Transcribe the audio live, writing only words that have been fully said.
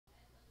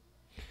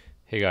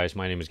Hey guys,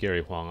 my name is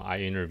Gary Huang.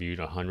 I interviewed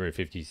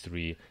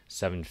 153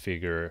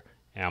 seven-figure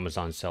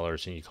Amazon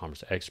sellers and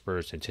e-commerce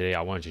experts, and today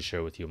I wanted to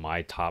share with you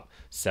my top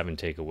 7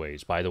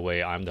 takeaways. By the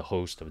way, I'm the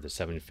host of the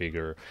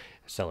Seven-Figure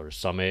Seller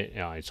Summit.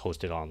 It's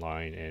hosted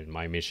online, and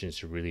my mission is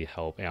to really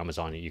help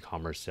Amazon and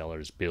e-commerce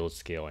sellers build,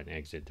 scale, and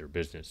exit their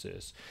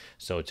businesses.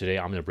 So today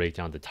I'm going to break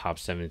down the top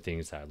 7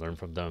 things that I learned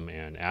from them.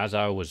 And as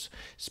I was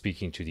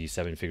speaking to these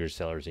seven-figure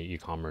sellers and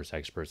e-commerce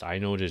experts, I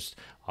noticed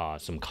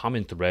some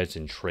common threads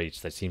and traits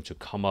that seem to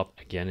come up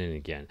again and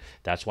again.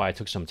 That's why I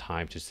took some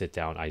time to sit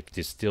down. I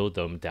distilled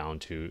them down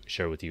to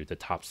share with you the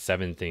top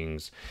 7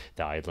 things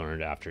that I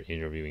learned after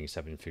interviewing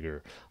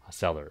seven-figure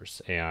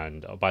sellers.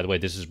 And by the way,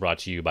 this is brought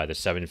to you by the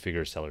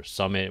Seven-Figure Seller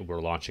Summit. We're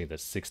launching the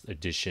 6th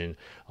edition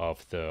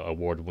of the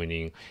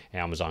award-winning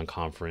Amazon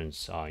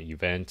conference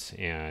event,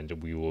 and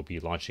we will be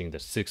launching the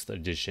 6th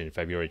edition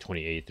February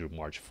 28th through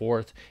March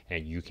 4th,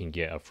 and you can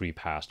get a free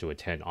pass to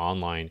attend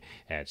online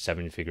at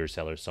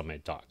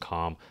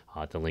sevenfiguresellersummit.com.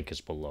 The link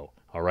is below.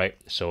 All right,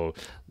 so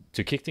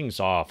to kick things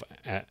off,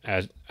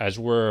 as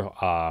we're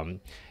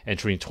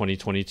entering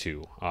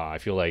 2022, I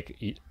feel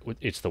like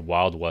it's the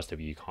wild west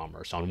of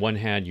e-commerce. On one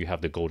hand, you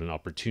have the golden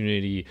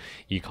opportunity.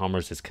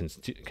 E-commerce is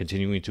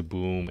continuing to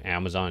boom.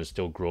 Amazon is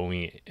still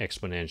growing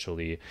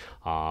exponentially.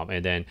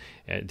 And then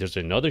there's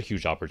another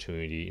huge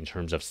opportunity in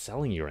terms of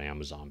selling your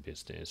Amazon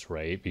business,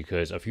 right?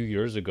 Because a few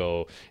years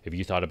ago, if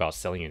you thought about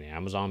selling an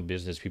Amazon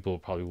business, people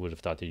probably would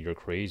have thought that you're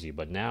crazy.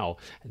 But now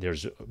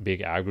there's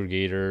big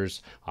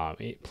aggregators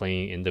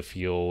playing in the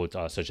field,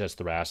 such as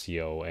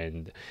Thrasio,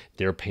 and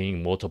they're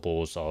paying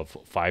multiples of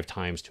 5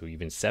 times to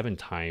even 7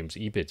 times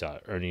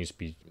EBITDA, earnings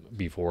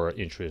before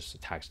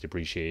interest, tax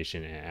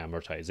depreciation, and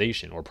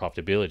amortization, or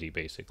profitability,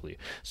 basically.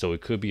 So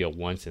it could be a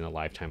once in a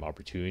lifetime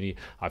opportunity.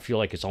 I feel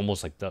like it's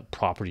almost like the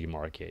property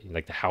market,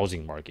 like the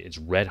housing market. It's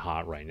red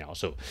hot right now.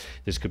 So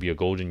this could be a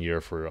golden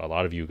year for a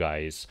lot of you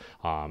guys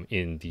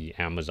in the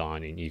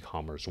Amazon and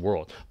e-commerce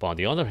world. But on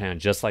the other hand,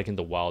 just like in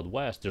the Wild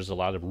West, there's a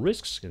lot of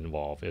risks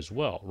involved as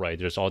well, right?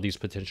 There's all these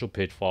potential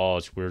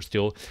pitfalls. We're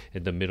still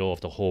in the middle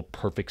of the whole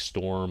perfect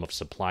storm of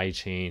supply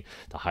chain,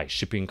 the high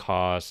shipping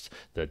costs,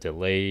 the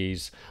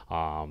delays,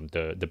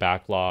 the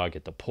backlog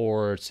at the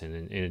ports,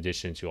 and in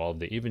addition to all of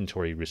the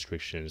inventory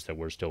restrictions that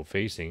we're still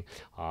facing,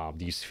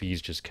 these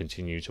fees just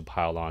continue to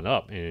pile on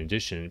up. In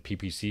addition,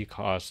 PPC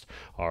costs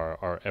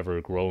are ever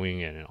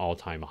growing at an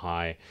all-time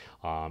high,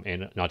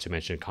 and not to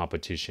mention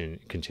competition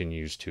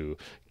continues to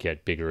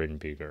get bigger and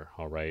bigger.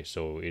 All right,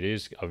 so it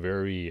is a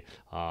very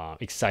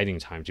exciting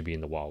time to be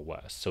in the Wild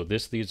West. So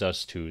this leads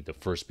us to the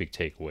first big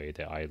takeaway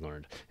that I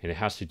learned, and it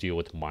has to deal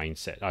with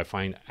mindset. I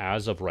find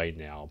as of right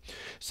now,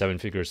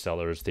 seven-figure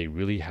sellers, they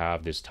really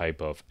have this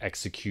type of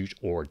execute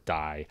or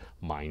die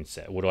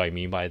mindset. What do I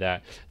mean by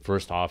that?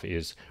 First off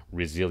is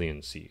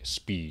resiliency,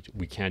 speed.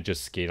 We can't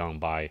just skate on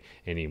by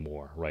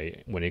anymore,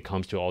 right? When it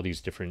comes to all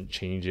these different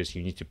changes,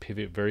 you need to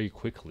pivot very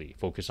quickly,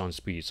 focus on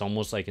speed. It's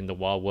almost like in the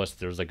Wild West,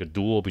 there's like a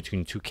duel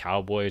between 2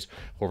 cowboys.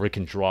 Whoever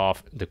can draw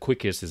off the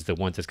quickest is the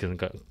one that's going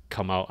to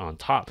come out on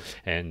top,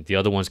 and the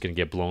other one's going to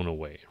get blown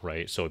away,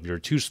 right? So if you're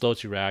too slow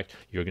to react,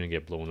 you're going to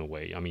get blown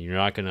away. I mean, you're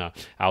not going to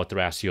out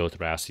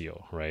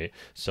Thrasio, right?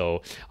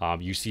 So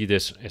you see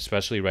this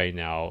especially right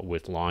now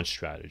with launch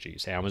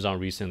strategies. Amazon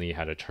recently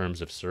had a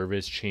terms of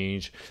service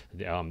change.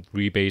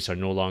 Rebates are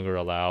no longer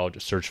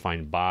allowed. Search,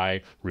 find,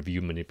 buy,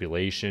 review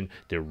manipulation.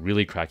 They're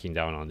really cracking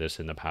down on this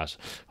in the past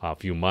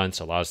few months.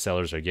 A lot of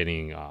sellers are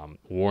getting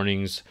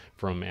warnings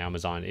from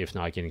Amazon, if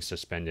not getting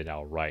suspended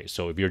outright.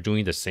 So if you're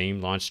doing the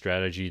same launch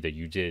strategy that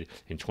you did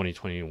in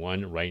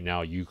 2021, right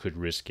now you could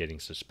risk getting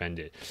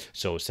suspended.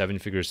 So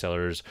seven-figure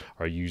sellers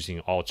are using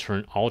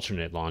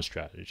alternate launch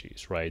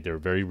strategies, right? They're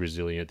very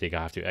resilient. They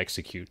have to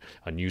execute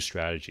a new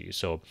strategy.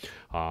 So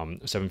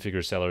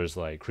seven-figure sellers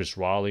like Chris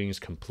Rawlings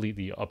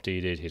completely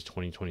updated his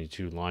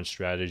 2022 launch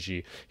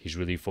strategy. He's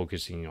really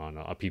focusing on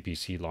a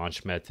PPC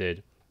launch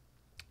method.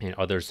 And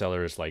other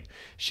sellers like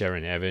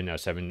Sharon Evan, a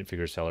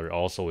seven-figure seller,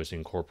 also is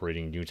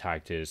incorporating new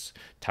tactics,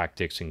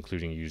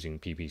 including using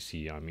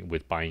PPC,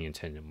 with buying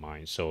intent in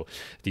mind. So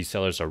these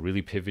sellers are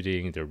really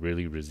pivoting. They're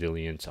really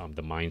resilient.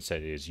 The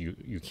mindset is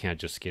you can't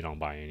just skate on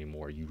by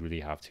anymore. You really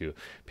have to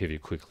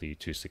pivot quickly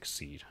to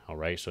succeed. All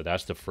right. So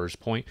that's the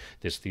first point.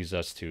 This leads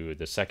us to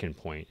the second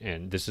point,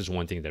 and this is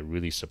one thing that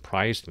really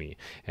surprised me.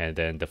 And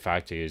then the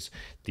fact is,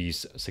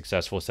 these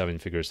successful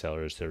seven-figure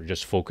sellers, they're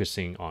just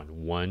focusing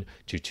on 1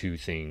 to 2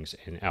 things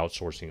and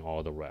outsourcing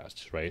all the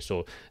rest, right?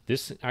 So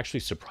this actually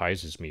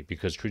surprises me,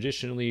 because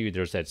traditionally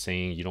there's that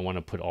saying, you don't want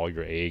to put all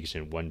your eggs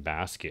in one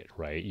basket,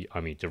 right?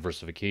 I mean,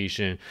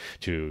 diversification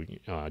to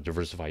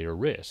diversify your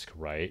risk,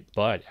 right?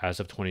 But as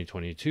of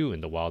 2022,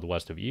 in the Wild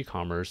West of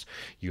e-commerce,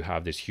 you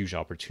have this huge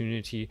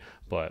opportunity,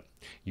 but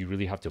you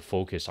really have to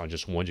focus on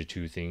just 1 to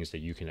 2 things that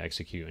you can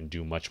execute and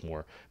do much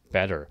more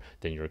better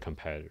than your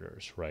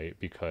competitors, right?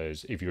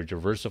 Because if you're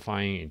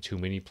diversifying in too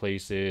many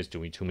places,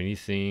 doing too many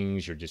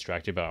things, you're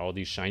distracted by all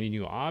these shiny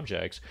new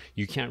objects,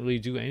 you can't really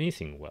do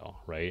anything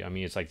well, right? I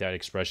mean, it's like that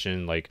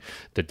expression, like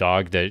the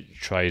dog that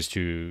tries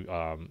to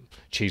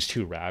chase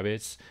 2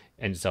 rabbits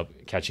ends up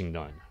catching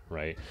none,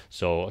 right?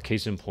 So a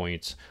case in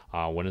point,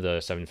 one of the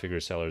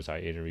seven-figure sellers I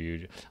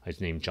interviewed is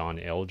named John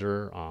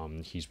Elder.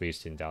 He's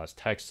based in Dallas,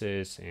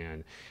 Texas,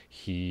 and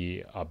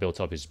he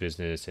built up his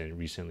business and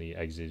recently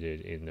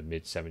exited in the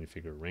mid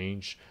seven-figure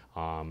range.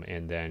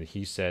 And then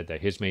he said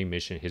that his main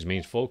mission, his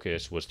main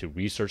focus was to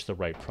research the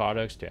right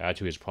products to add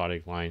to his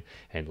product line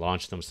and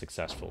launch them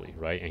successfully,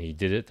 right? And he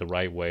did it the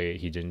right way.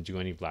 He didn't do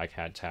any black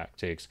hat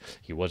tactics.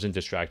 He wasn't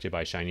distracted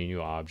by shiny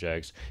new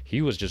objects.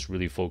 He was just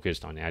really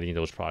focused on adding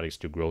those products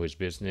to grow his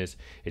business.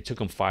 It took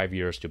him 5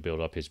 years to build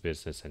up his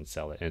business and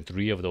sell it. And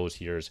 3 of those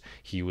years,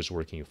 he was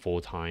working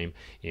full time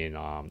in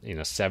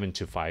a 7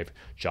 to 5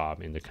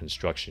 job in the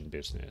construction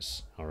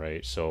business. All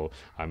right. So,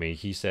 I mean,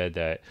 he said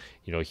that,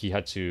 he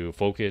had to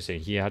focus and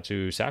he had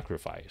to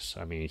sacrifice.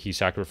 I mean, he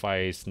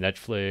sacrificed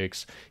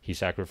Netflix, he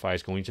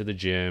sacrificed going to the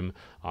gym.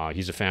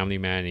 He's a family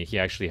man, and he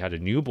actually had a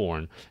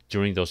newborn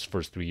during those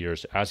first 3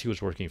 years as he was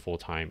working full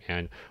time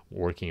and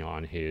working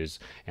on his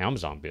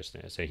Amazon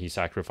business. And he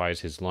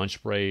sacrificed his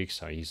lunch breaks.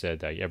 He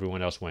said that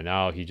everyone else went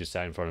out. He just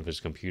sat in front of his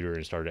computer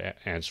and started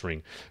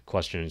answering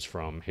questions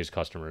from his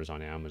customers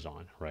on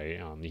Amazon,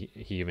 right?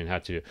 He even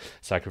had to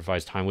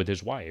sacrifice time with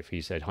his wife.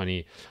 He said,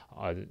 honey,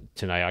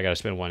 tonight I got to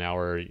spend 1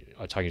 hour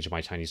talking to my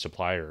Chinese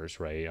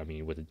suppliers, right? I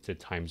mean, with the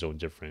time zone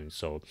difference.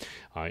 So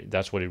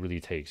that's what it really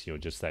takes,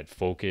 just that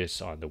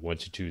focus on the 1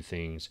 to 2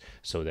 things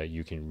so that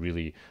you can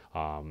really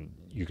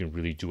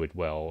do it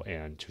well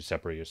and to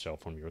separate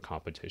yourself from your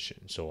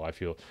competition. So I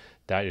feel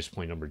that is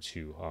point number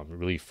 2,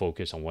 really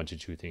focus on 1 to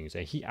 2 things.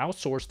 And he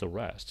outsourced the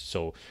rest.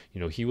 So,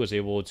 he was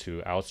able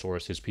to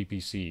outsource his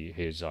PPC,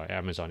 his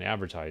Amazon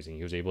advertising.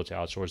 He was able to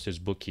outsource his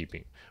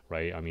bookkeeping,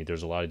 right? I mean,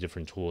 there's a lot of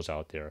different tools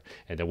out there,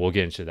 and then we'll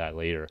get into that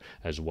later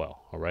as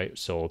well. All right.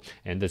 So,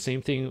 and the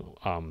same thing,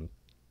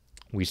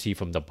 we see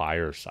from the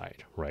buyer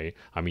side, right?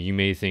 I mean, you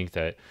may think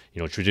that,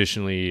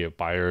 traditionally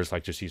buyers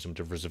like to see some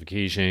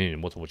diversification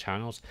in multiple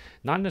channels.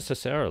 Not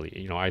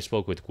necessarily. I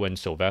spoke with Gwen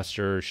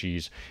Sylvester.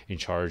 She's in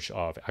charge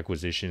of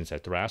acquisitions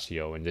at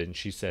Thrasio. And then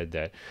she said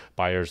that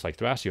buyers like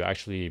Thrasio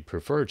actually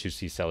prefer to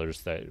see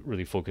sellers that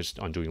really focused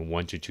on doing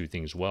 1 to 2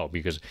 things well,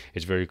 because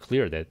it's very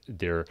clear that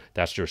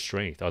that's their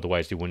strength.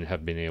 Otherwise, they wouldn't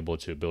have been able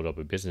to build up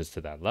a business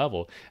to that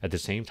level. At the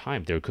same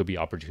time, there could be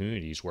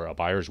opportunities where a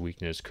buyer's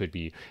weakness could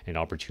be an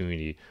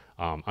opportunity.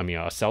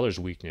 A seller's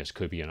weakness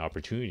could be an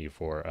opportunity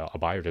for a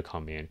buyer to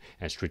come in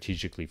and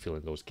strategically fill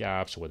in those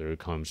gaps, whether it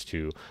comes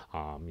to,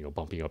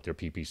 bumping up their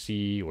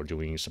PPC or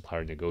doing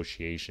supplier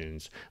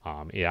negotiations.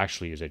 It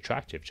actually is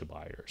attractive to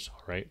buyers.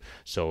 All right.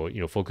 So,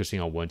 focusing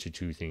on 1 to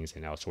 2 things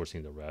and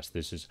outsourcing the rest.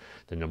 This is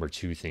the number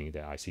 2 thing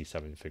that I see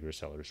 7-figure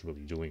sellers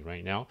really doing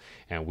right now.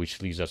 And which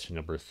leads us to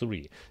number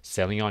 3.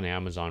 Selling on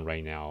Amazon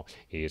right now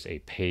is a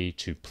pay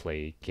to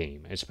play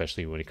game,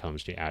 especially when it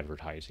comes to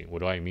advertising. What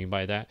do I mean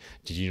by that?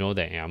 Did you know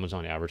that Amazon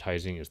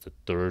advertising is the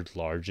 3rd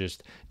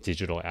largest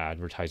digital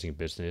advertising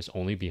business,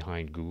 only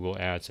behind Google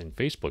ads and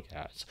Facebook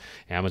ads?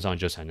 Amazon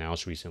just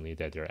announced recently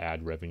that their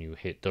ad revenue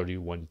hit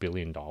 $31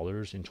 billion in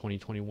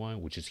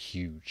 2021, which is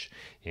huge.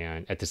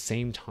 And at the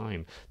same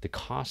time, the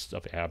cost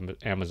of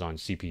Amazon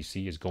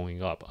CPC is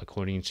going up.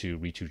 According to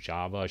Ritu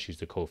Java, she's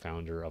the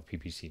co-founder of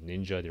PPC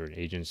Ninja. They're an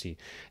agency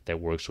that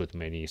works with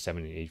many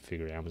 7 and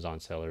 8-figure Amazon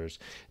sellers.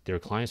 Their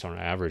clients on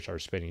average are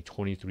spending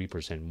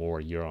 23%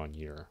 more year on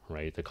year,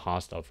 right? The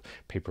cost of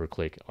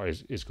pay-per-click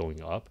is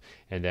going up.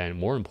 And then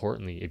more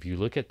importantly, if you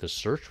look at the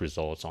search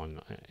results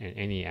on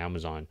any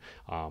Amazon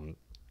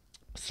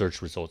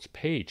search results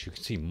page, you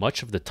can see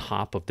much of the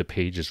top of the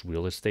page's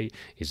real estate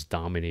is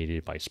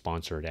dominated by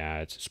sponsored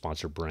ads,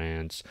 sponsored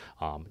brands,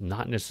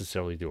 not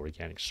necessarily the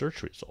organic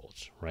search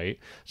results, right?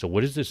 So what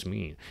does this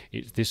mean?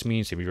 This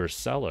means if you're a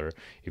seller,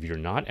 if you're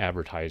not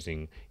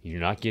advertising, you're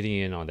not getting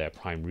in on that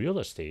prime real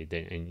estate,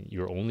 and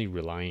you're only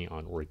relying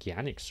on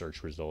organic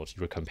search results,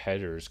 your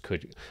competitors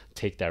could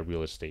take that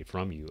real estate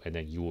from you, and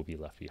then you will be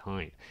left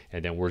behind.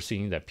 And then we're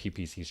seeing that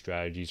PPC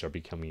strategies are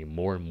becoming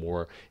more and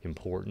more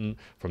important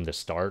from the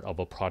start of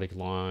a product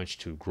launch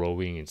to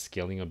growing and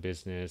scaling a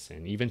business,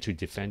 and even to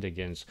defend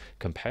against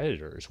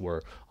competitors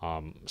where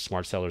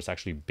smart sellers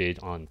actually bid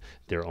on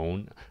their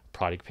own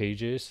product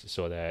pages,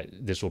 so that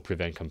this will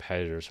prevent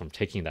competitors from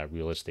taking that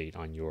real estate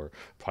on your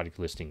product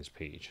listings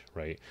page,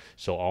 right?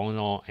 So all in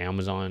all,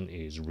 Amazon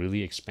is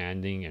really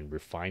expanding and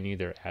refining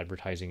their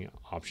advertising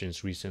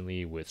options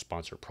recently with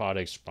sponsored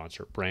products,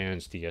 sponsored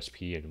brands,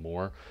 DSP, and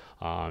more.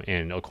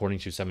 And according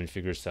to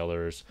 7-figure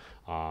sellers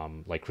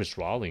like Chris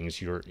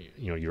Rawlings, your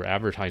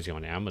advertising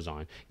on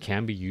Amazon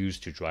can be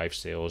used to drive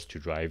sales, to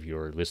drive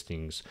your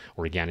listings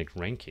organic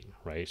ranking,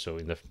 right? So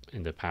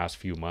in the past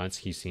few months,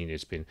 he's seen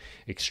it's been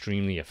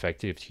extremely effective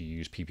effective to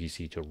use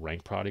PPC to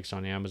rank products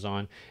on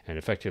Amazon, and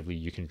effectively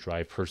you can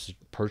drive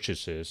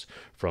purchases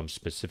from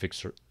specific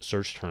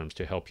search terms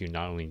to help you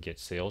not only get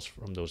sales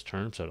from those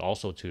terms, but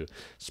also to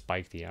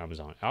spike the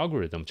Amazon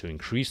algorithm to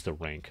increase the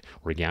rank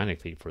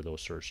organically for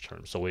those search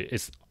terms. So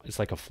it's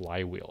like a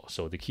flywheel.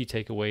 So the key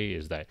takeaway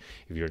is that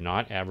if you're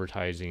not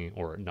advertising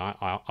or not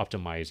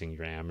optimizing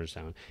your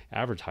Amazon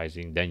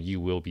advertising, then you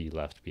will be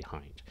left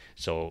behind.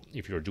 So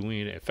if you're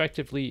doing it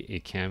effectively,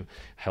 it can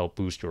help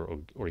boost your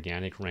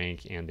organic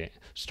rank and then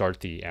start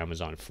the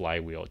Amazon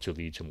flywheel to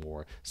lead to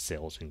more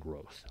sales and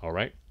growth. All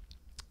right.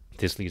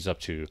 This leads up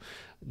to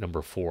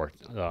number 4,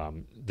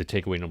 the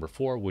takeaway number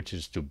 4, which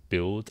is to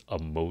build a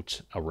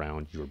moat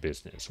around your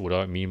business. What do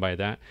I mean by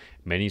that?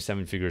 Many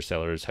 7-figure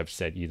sellers have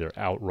said either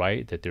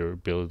outright that they're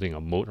building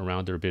a moat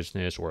around their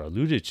business, or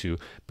alluded to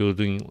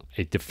building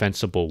a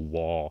defensible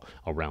wall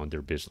around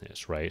their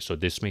business, right? So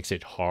this makes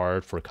it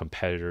hard for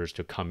competitors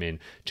to come in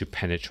to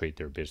penetrate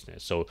their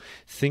business. So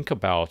think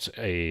about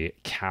a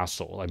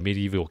castle, a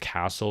medieval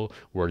castle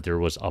where there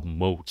was a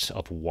moat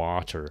of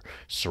water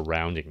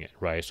surrounding it,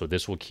 right? So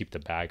this will keep the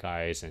bad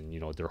guys and,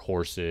 their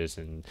horses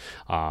and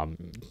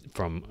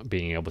from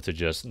being able to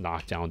just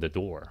knock down the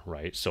door,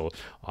 right? So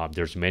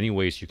there's many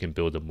ways you can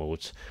build a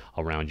moat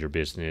around your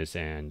business,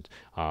 and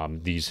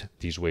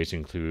these ways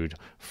include,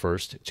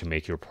 first, to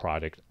make your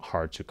product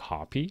hard to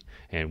copy.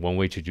 And one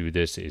way to do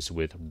this is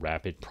with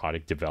rapid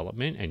product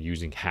development and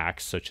using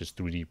hacks such as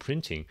 3D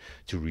printing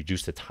to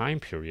reduce the time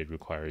period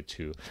required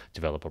to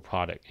develop a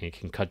product. And it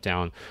can cut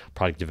down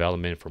product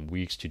development from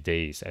weeks to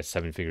days, as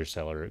 7-figure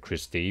seller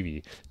Chris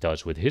Davey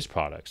does with his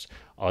products.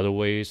 Other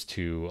ways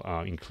to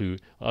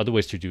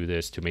do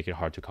this to make it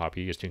hard to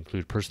copy is to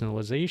include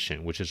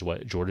personalization, which is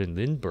what Jordan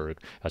Lindbergh,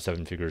 a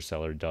 7-figure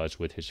seller, does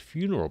with his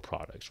funeral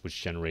products, which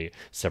generate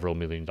several $1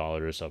 million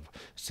of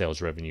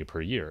sales revenue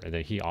per year. And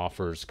then he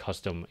offers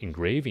custom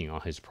engraving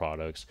on his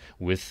products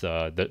with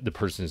the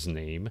person's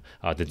name,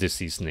 the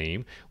deceased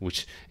name,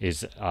 which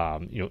is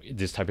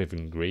this type of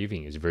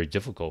engraving is very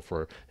difficult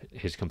for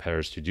his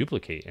competitors to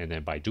duplicate. And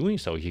then by doing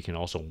so, he can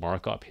also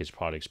mark up his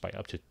products by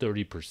up to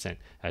 30%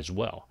 as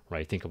well,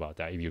 right? Think about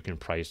that. If you can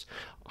price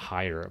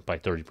higher by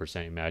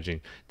 30%, imagine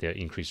the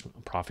increased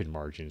profit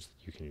margins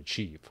you can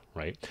achieve,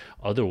 right?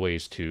 Other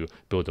ways to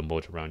build a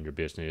moat around your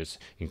business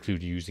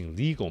include using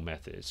legal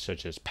methods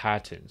such as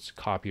patents,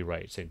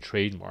 copyrights, and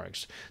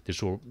trademarks.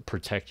 This will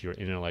protect your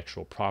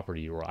intellectual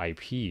property or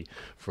IP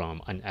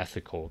from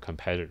unethical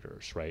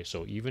competitors, right?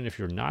 So even if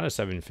you're not a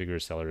 7-figure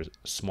seller,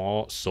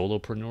 small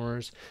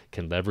solopreneurs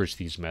can leverage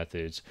these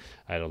methods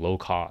at a low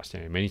cost,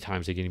 and many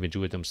times they can even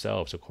do it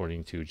themselves,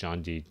 according to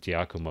John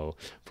Giacomo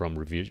from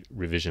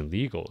Revision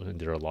Legal, and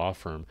they're a law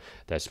firm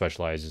that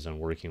specializes in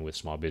working with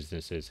small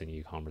businesses and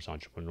e-commerce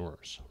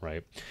entrepreneurs,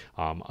 right?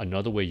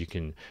 Another way you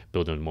can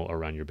build a moat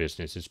around your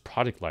business is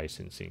product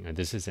licensing, and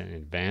this is an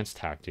advanced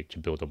tactic to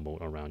build a moat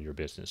around your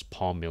business.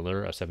 Paul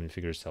Miller, a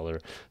 7-figure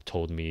seller,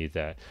 told me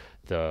that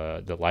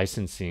the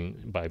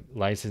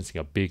licensing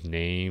a big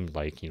name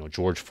like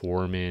George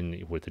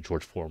Foreman with the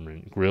George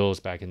Foreman grills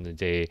back in the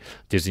day,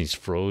 Disney's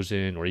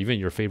Frozen, or even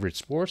your favorite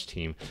sports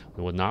team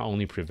will not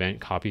only prevent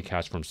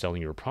copycats from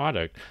selling your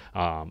product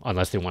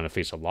unless they want to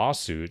face a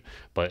lawsuit,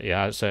 but it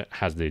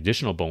has the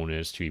additional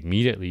bonus to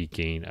immediately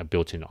gain a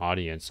built-in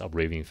audience of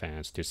raving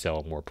fans to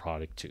sell more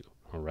product to.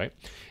 All right.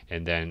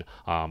 And then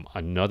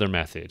another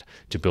method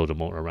to build a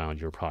moat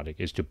around your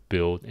product is to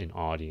build an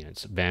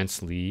audience.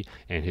 Vance Lee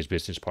and his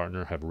business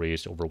partner have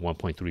raised over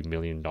 $1.3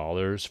 million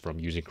from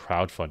using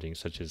crowdfunding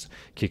such as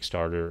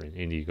Kickstarter and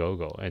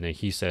Indiegogo. And then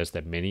he says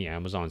that many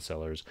Amazon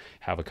sellers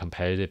have a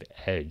competitive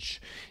edge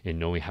in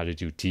knowing how to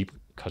do deep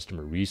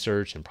customer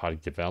research and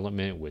product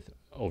development with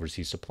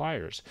overseas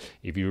suppliers.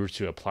 If you were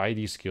to apply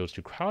these skills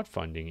to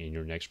crowdfunding in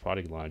your next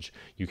product launch,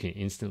 you can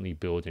instantly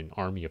build an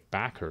army of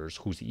backers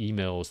whose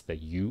emails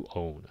that you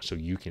own. So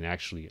you can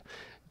actually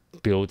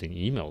build an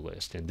email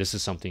list. And this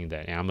is something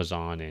that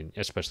Amazon and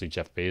especially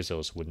Jeff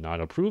Bezos would not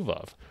approve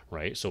of,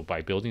 right? So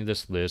by building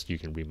this list, you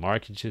can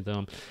remarket to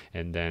them,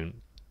 and then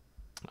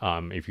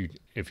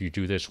if you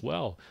do this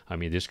well, I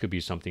mean, this could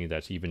be something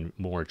that's even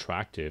more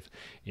attractive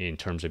in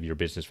terms of your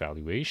business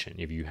valuation.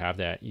 If you have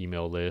that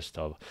email list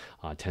of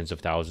tens of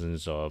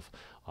thousands of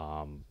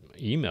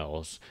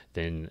emails,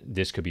 then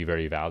this could be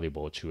very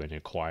valuable to an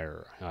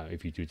acquirer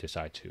if you do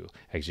decide to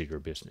exit your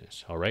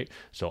business. All right.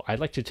 So I'd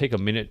like to take a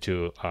minute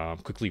to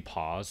quickly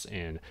pause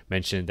and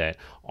mention that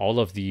all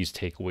of these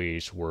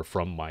takeaways were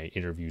from my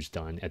interviews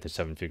done at the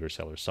 7-Figure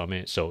Seller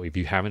Summit. So if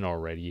you haven't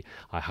already,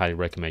 I highly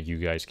recommend you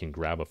guys can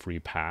grab a free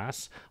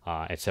pass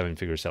at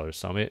 7-Figure Seller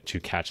Summit to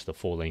catch the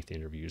full-length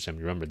interviews. And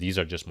remember, these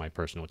are just my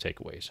personal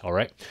takeaways. All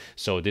right.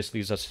 So this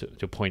leads us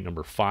to point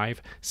number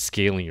 5,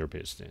 scaling your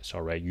business.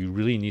 All right. You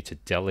really need to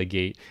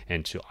delegate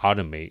and to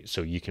automate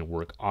so you can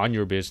work on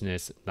your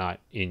business, not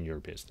in your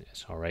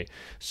business. All right.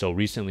 So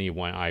recently,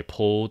 when I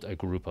polled a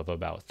group of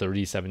about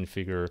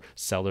 37-figure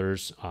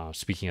sellers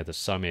speaking at the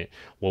summit,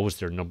 what was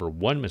their number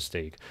one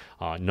mistake?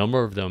 A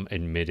number of them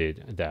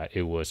admitted that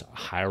it was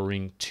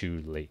hiring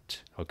too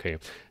late. Okay.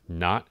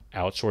 not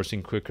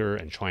outsourcing quicker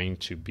and trying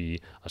to be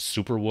a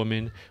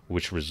superwoman,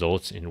 which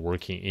results in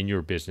working in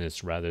your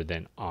business rather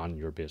than on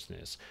your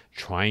business.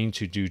 Trying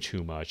to do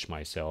too much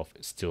myself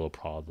is still a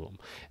problem.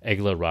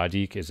 Egla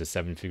Radik is a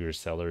 7-figure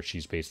seller.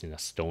 She's based in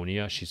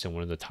Estonia. She said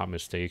one of the top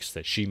mistakes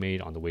that she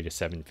made on the way to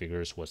 7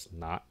 figures was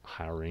not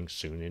hiring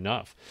soon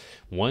enough.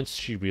 Once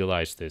she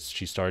realized this,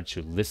 she started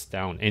to list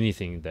down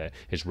anything that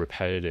is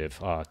repetitive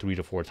 3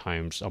 to 4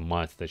 times a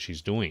month that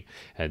she's doing.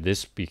 And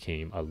this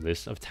became a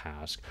list of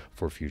tasks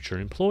for future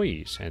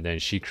employees. And then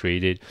she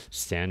created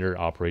standard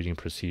operating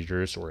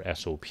procedures or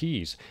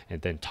SOPs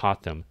and then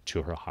taught them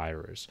to her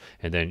hirers.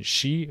 And then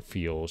she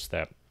feels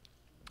that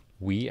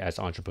we as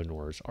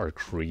entrepreneurs are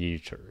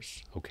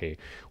creators. Okay,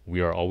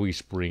 we are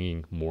always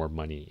bringing more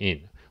money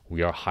in.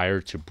 We are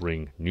hired to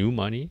bring new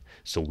money,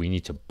 so we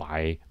need to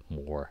buy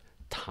more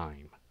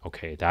time.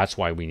 Okay, that's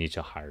why we need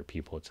to hire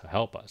people to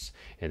help us.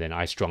 And then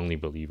I strongly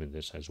believe in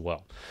this as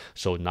well.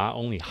 So not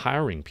only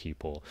hiring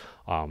people,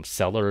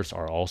 sellers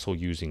are also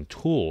using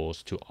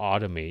tools to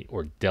automate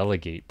or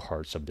delegate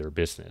parts of their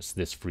business.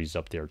 This frees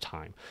up their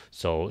time.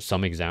 So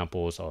some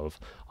examples of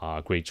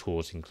great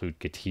tools include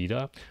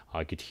Getida.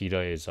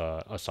 Getida is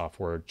a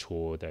software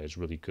tool that is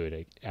really good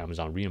at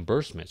Amazon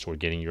reimbursements or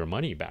getting your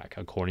money back.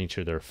 According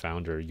to their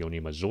founder, Yoni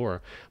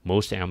Mazur,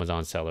 most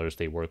Amazon sellers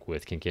they work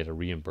with can get a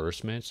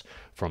reimbursements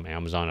from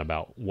Amazon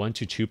about 1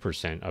 to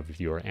 2% of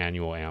your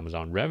annual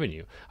Amazon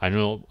revenue. I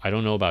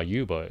don't know about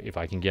you, but if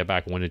I can get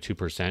back 1 to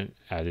 2%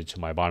 added to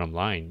my bottom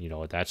line,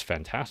 that's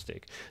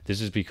fantastic. This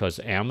is because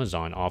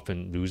Amazon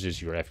often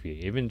loses your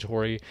FBA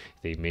inventory.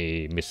 They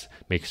may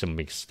make some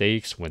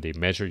mistakes when they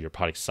measure your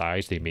product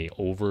size. They may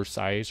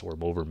oversize or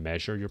over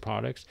measure your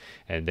products,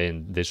 and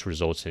then this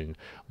results in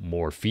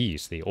more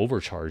fees. They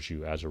overcharge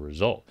you as a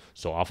result.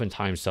 So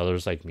oftentimes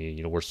sellers like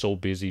me, we're so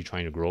busy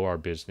trying to grow our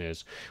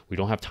business, we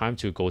don't have time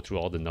to go through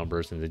all the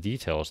numbers and the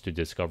details to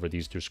discover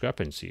these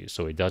discrepancies.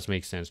 So it does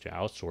make sense to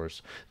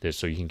outsource this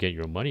so you can get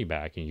your money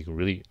back and you can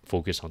really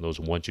focus on those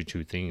 1 to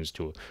 2 things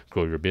to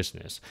grow your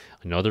business.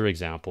 Another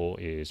example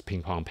is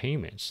ping pong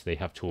payments. They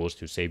have tools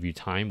to save you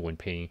time when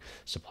paying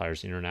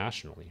suppliers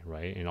internationally,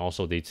 right? And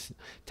also they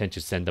tend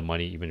to send the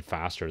money even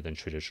faster than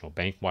traditional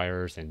bank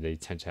wires, and they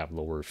tend to have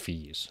lower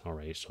fees. All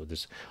right, so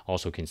this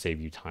also can save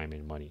you time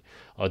and money.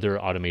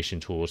 Other automation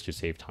tools to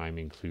save time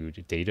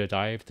include Data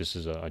Dive. This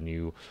is a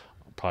new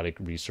product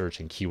research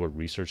and keyword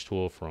research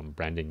tool from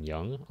Brandon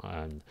Young,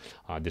 and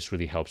this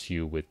really helps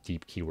you with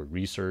deep keyword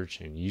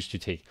research. And it used to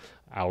take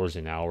hours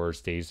and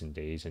hours, days and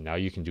days, and now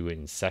you can do it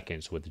in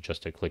seconds with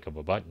just a click of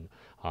a button.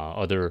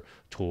 Other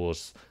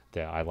tools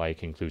that I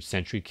like include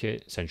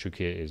SentryKit.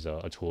 SentryKit is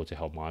a tool to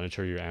help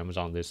monitor your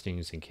Amazon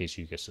listings in case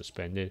you get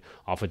suspended.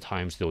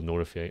 Oftentimes they'll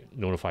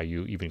notify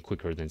you even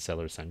quicker than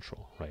Seller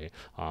Central, right?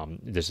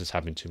 This has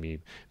happened to me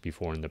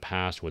before in the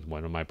past with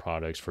one of my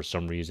products. For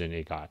some reason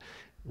it got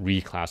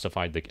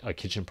reclassified, a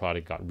kitchen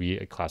product got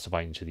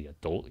reclassified into the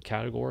adult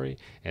category,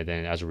 and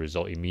then as a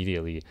result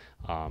immediately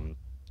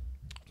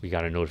we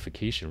got a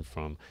notification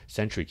from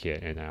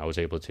SentryKit, and I was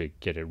able to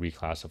get it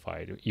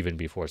reclassified even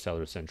before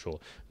Seller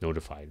Central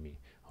notified me.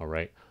 All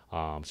right,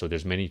 so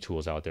there's many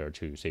tools out there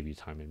to save you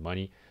time and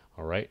money.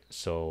 All right,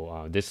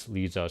 so this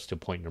leads us to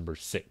point number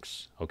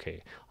 6.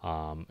 Okay,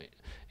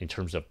 in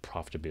terms of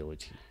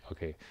profitability.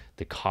 Okay,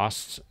 the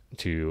costs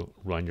to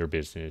run your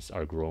business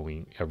are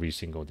growing every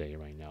single day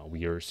right now.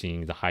 We are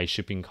seeing the high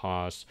shipping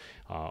costs,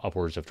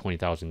 upwards of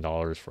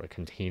 $20,000 for a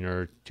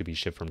container to be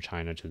shipped from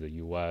China to the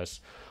U.S.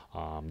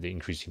 The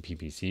increasing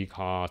PPC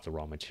costs, the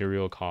raw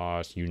material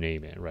costs, you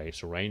name it, right?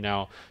 So right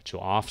now, to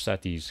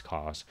offset these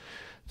costs,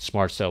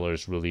 smart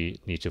sellers really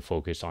need to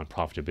focus on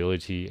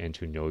profitability and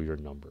to know your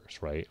numbers,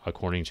 right?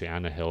 According to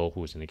Anna Hill,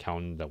 who is an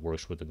accountant that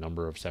works with a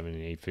number of 7- and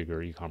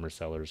 8-figure e-commerce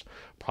sellers,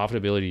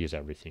 profitability is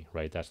everything,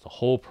 right? That's the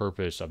whole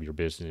purpose of your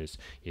business,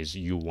 is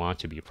you want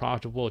to be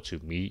profitable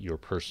to meet your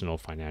personal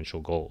financial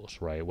goals,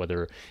 right?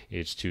 Whether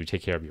it's to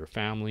take care of your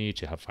family,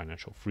 to have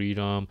financial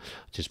freedom,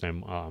 to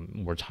spend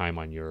more time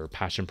on your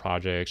passion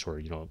projects,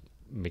 or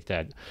make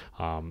that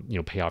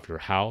pay off your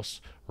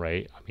house,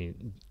 right? I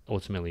mean,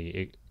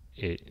 ultimately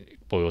it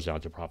boils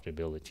down to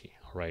profitability.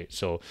 All right,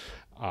 so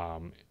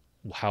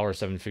how are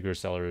 7-figure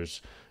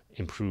sellers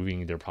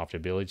improving their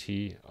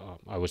profitability?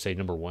 I would say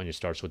number 1, it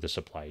starts with the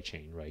supply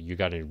chain, right? You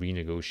got to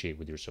renegotiate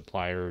with your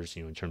suppliers,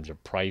 in terms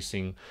of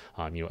pricing.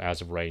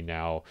 As of right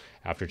now,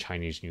 after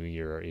Chinese New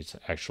Year, it's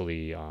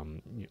actually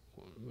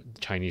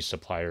Chinese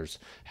suppliers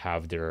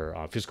have their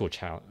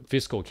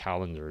fiscal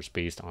calendars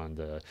based on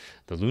the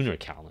lunar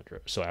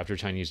calendar. So after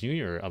Chinese New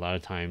Year, a lot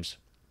of times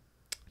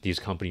these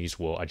companies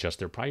will adjust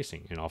their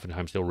pricing, and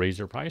oftentimes they'll raise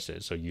their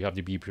prices. So you have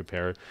to be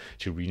prepared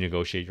to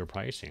renegotiate your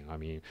pricing. I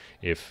mean,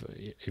 if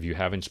you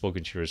haven't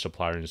spoken to your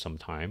supplier in some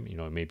time,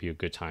 it may be a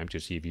good time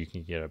to see if you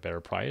can get a better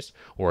price.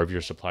 Or if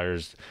your supplier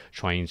is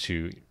trying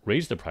to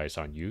raise the price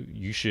on you,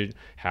 you should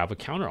have a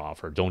counter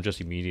offer. Don't just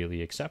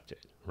immediately accept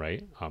it.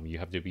 right? You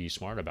have to be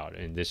smart about it.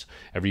 And this,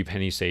 every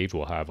penny saved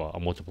will have a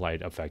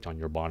multiplied effect on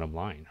your bottom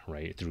line,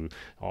 right? Through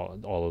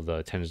all of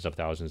the tens of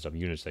thousands of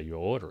units that you're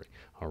ordering.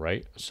 All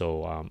right.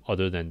 So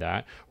other than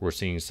that, we're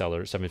seeing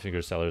sellers,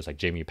 seven-figure sellers like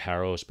Jamie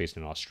Paros, based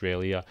in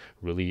Australia,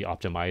 really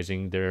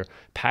optimizing their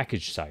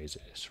package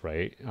sizes,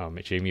 right?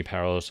 Jamie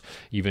Paros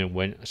even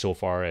went so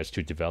far as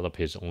to develop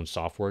his own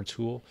software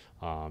tool,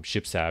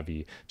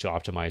 ShipSavvy, to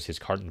optimize his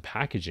carton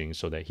packaging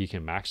so that he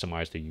can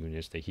maximize the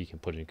units that he can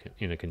put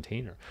in a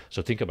container.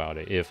 So think about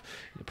it. If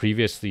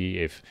previously,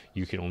 if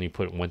you can only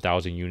put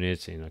 1,000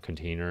 units in a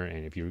container,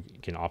 and if you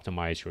can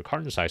optimize your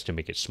carton size to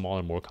make it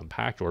smaller, more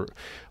compact, or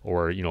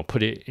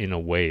put it in a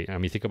way. I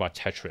mean, think about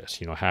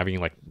Tetris. Having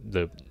like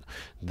the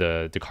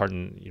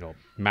carton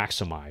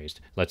maximized.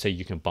 Let's say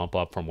you can bump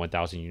up from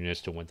 1,000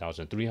 units to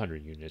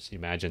 1,300 units.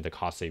 Imagine the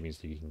cost savings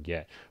that you can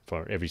get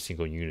for every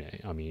single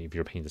unit. I mean, if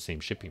you're paying the same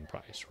shipping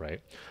price,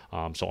 right?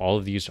 So all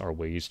of these are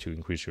ways to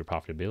increase your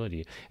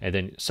profitability. And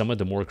then some of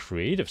the more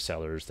creative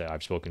sellers that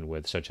I've spoken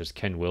with, such as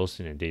Ken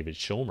Wilson and David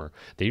Schulmer,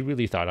 they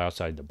really thought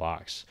outside the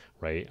box,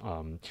 right?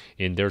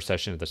 In their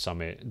session at the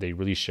summit, they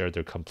really shared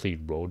their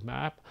complete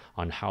roadmap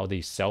on how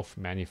they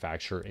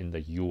self-manufacture in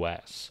the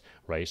US,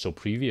 right? So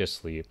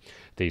previously,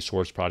 they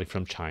sourced product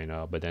from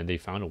China, but then they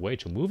found a way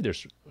to move their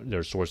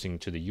sourcing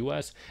to the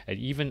US at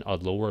even a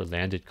lower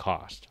landed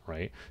cost,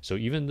 right? So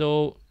even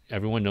though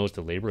everyone knows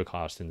the labor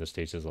cost in the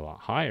States is a lot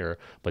higher,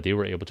 but they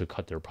were able to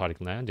cut their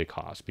product landed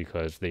costs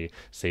because they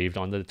saved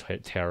on the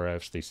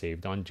tariffs, they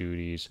saved on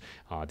duties,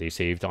 they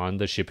saved on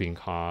the shipping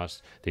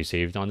costs, they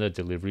saved on the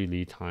delivery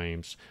lead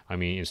times. I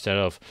mean, instead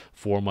of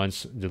 4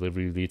 months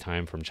delivery lead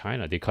time from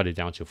China, they cut it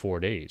down to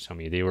 4 days. I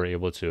mean, they were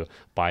able to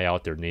buy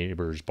out their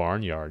neighbor's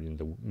barnyard in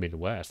the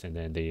Midwest, and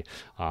then they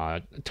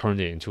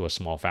turned it into a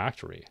small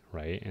factory,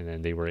 right? And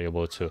then they were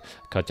able to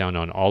cut down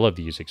on all of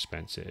these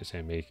expenses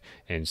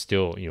and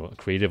still,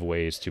 creative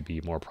ways to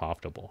be more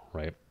profitable,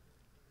 right?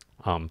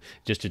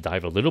 Just to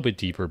dive a little bit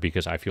deeper,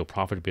 because I feel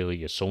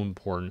profitability is so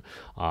important,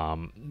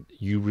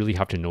 you really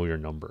have to know your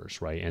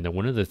numbers, right? And then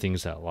one of the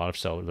things that a lot of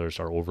sellers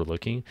are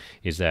overlooking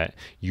is that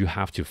you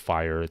have to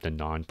fire the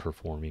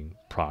non-performing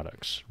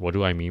products. What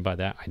do I mean by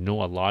that? I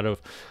know a lot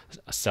of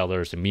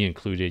sellers, and me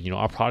included,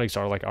 our products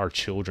are like our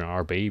children,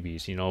 our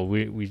babies.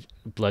 We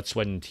blood,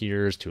 sweat, and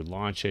tears to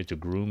launch it, to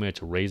groom it,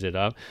 to raise it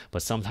up.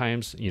 But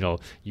sometimes,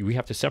 we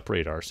have to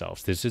separate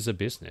ourselves. This is a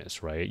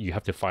business, right? You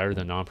have to fire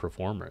the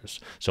non-performers.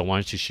 So I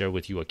wanted to share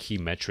with you a key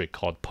metric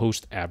called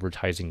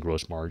post-advertising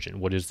gross margin.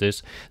 What is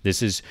this?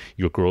 This is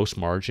your gross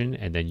margin,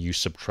 and then you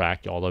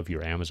subtract all of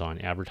your Amazon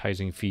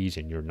advertising fees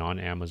and your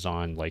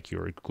non-Amazon, like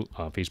your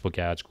Facebook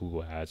ads,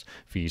 Google ads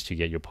fees, to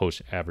get your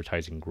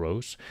post-advertising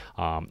gross.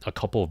 A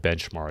couple of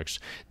benchmarks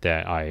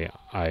that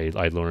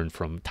I learned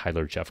from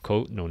Tyler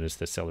Jeffcoat, known as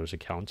the seller's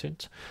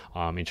accountant.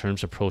 In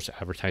terms of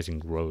post-advertising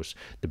gross,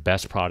 the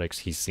best products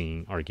he's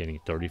seeing are getting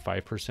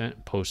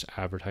 35%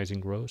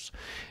 post-advertising gross.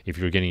 If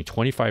you're getting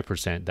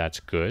 25%, that's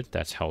good.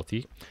 That's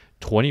healthy.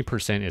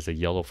 20% is a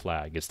yellow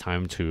flag. It's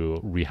time to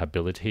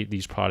rehabilitate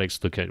these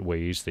products, look at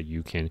ways that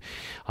you can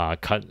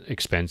cut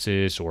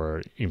expenses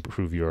or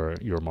improve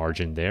your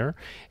margin there.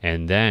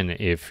 And then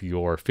if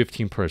you're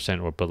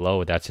 15% or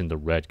below, that's in the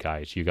red,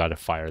 guys. You got to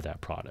fire that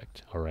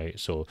product. All right.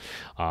 So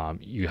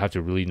you have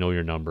to really know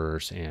your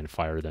numbers and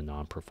fire the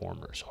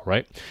non-performers. All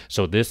right.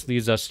 So this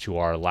leads us to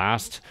our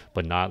last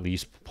but not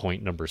least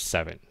point, number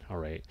 7. All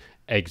right.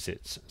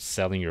 Exits,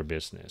 selling your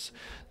business.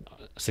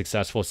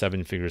 Successful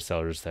seven-figure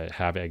sellers that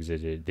have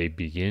exited, they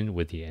begin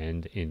with the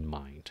end in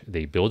mind.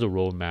 They build a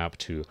roadmap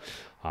to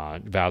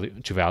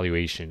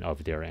valuation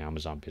of their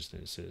Amazon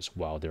businesses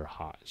while they're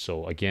hot.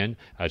 So again,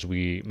 as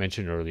we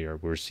mentioned earlier,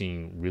 we're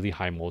seeing really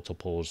high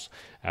multiples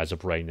as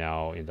of right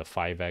now in the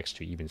 5x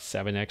to even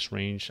 7x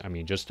range. I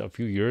mean, just a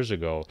few years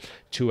ago,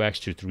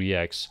 2x to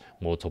 3x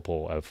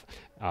multiple of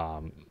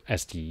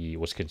STE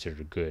was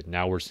considered good.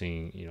 Now we're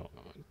seeing,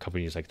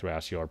 companies like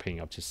Thrasio are paying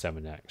up to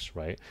 7x,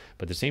 right?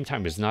 But at the same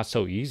time, it's not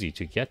so easy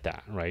to get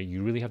that, right?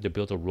 You really have to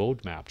build a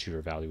roadmap to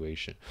your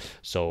valuation.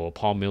 So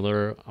Paul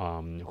Miller,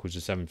 who's a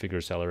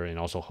seven-figure seller and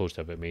also host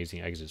of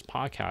Amazing Exits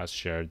podcast,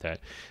 shared that,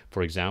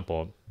 for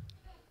example,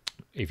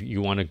 if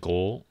you want a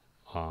goal,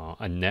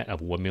 a net of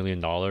 $1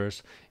 million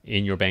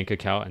in your bank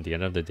account at the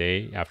end of the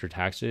day after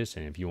taxes,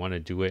 and if you want to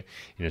do it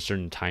in a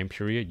certain time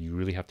period, you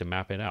really have to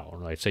map it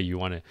out, right? Say you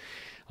want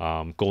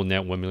to goal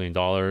net $1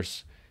 million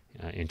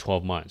in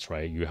 12 months,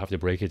 right? You have to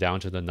break it down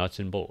to the nuts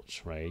and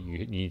bolts, right?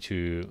 You need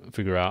to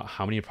figure out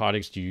how many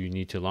products do you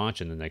need to launch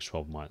in the next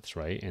 12 months,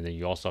 right? And then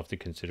you also have to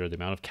consider the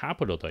amount of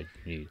capital that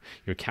you need,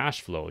 your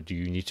cash flow. Do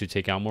you need to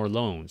take out more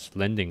loans,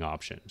 lending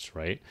options,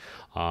 right?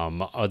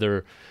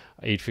 Other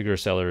Eight-figure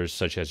sellers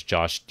such as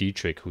Josh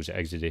Dietrich, who's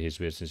exited his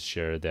business,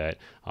 share that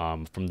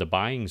from the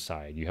buying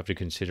side, you have to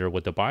consider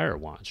what the buyer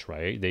wants,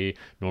 right? They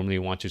normally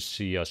want to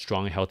see a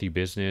strong, healthy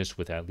business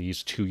with at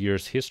least 2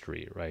 years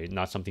history, right?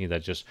 Not something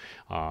that just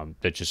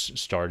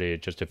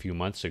started just a few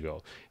months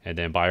ago. And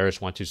then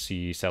buyers want to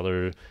see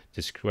seller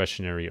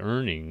discretionary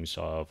earnings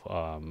of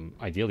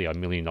ideally $1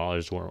 million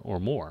or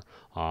more.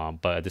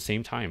 But at the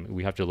same time,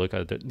 we have to look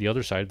at the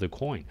other side of the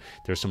coin.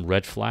 There's some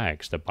red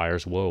flags that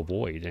buyers will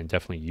avoid, and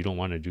definitely you don't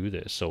want to do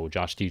this. So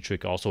Josh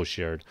Dietrich also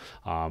shared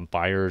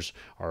buyers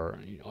are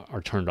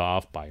turned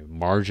off by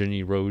margin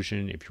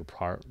erosion if your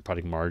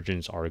product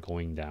margins are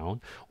going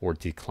down, or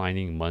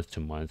declining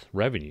month-to-month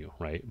revenue,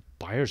 right?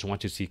 Buyers want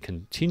to see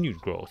continued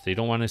growth. They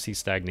don't want to see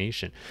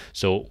stagnation.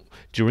 So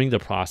during the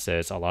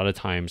process, a lot of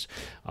times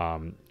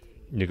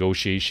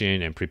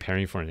negotiation and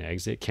preparing for an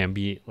exit can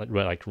be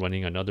like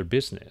running another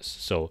business.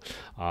 So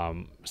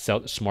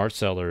smart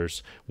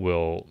sellers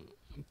will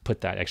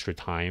put that extra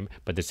time,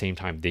 but at the same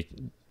time,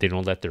 they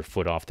don't let their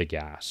foot off the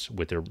gas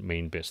with their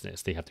main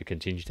business. They have to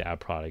continue to add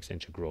products and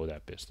to grow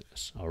that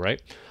business. All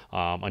right.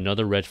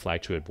 Another red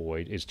flag to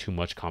avoid is too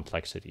much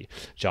complexity.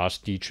 Josh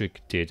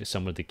Dietrich did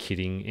some of the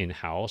kitting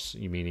in-house,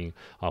 meaning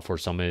for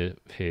some of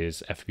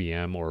his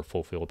FBM or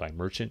fulfilled by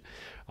merchant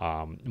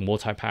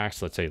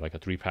multi-packs, let's say like a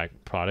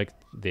 3-pack product,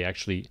 he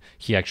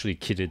actually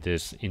kitted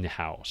this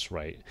in-house,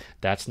 right?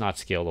 That's not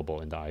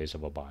scalable in the eyes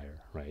of a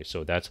buyer, right?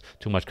 So that's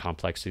too much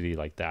complexity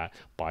like that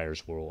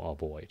buyers will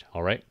avoid.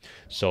 All right.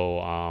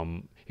 So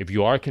if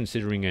you are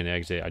considering an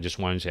exit, I just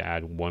wanted to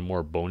add one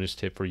more bonus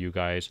tip for you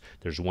guys.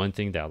 There's one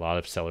thing that a lot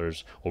of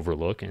sellers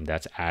overlook, and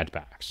that's add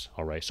backs.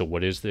 All right. So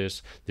what is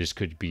this? This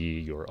could be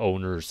your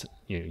owner's,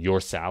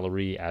 your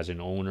salary as an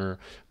owner,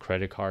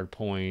 credit card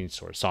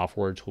points, or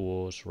software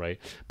tools, right?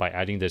 By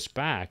adding this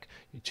back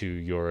to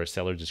your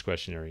seller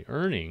discretionary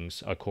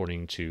earnings,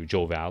 according to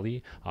Joe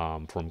Valley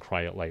from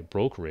Quiet Light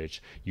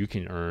Brokerage, you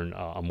can earn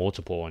a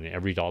multiple on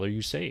every dollar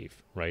you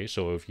save, right?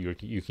 So if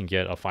you can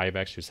get a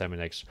 5x to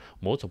 7x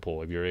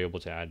multiple, if you're able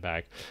to add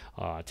back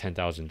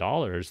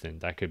 $10,000, then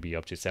that could be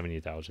up to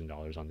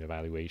 $70,000 on the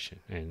valuation.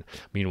 And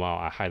meanwhile,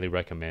 I highly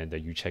recommend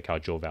that you check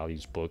out Joe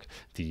Valley's book,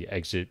 The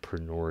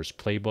Exitpreneur's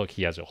Playbook.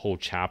 He has a whole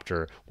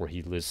chapter where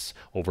he lists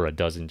over a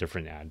dozen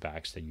different add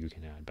backs that you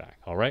can add back.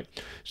 All right.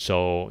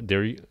 So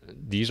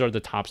these are the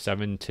top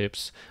 7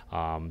 tips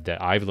that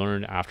I've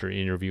learned after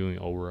interviewing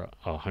over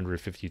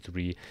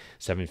 153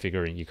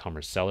 7-figure and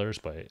e-commerce sellers.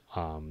 But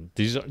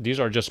these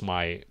are just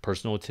my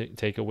personal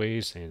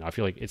takeaways, and I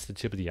feel like it's the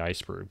tip of the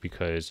iceberg,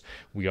 because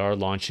we are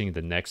launching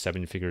the next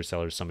 7-figure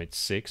seller summit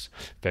 6,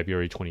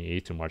 February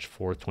 28th to March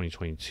 4th,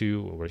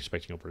 2022. We're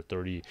expecting over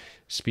 30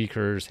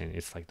 speakers, and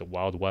it's like the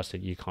Wild West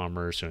of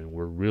e-commerce, and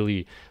we're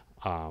really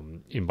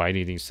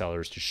inviting these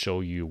sellers to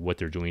show you what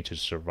they're doing to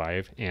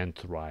survive and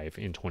thrive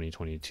in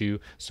 2022.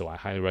 So I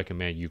highly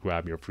recommend you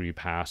grab your free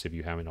pass if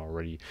you haven't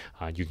already.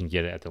 You can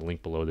get it at the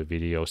link below the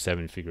video,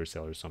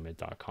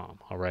 7figuresellersummit.com.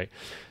 All right.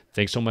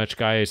 Thanks so much,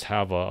 guys.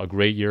 Have a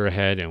great year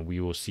ahead, and we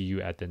will see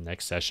you at the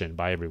next session.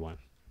 Bye, everyone.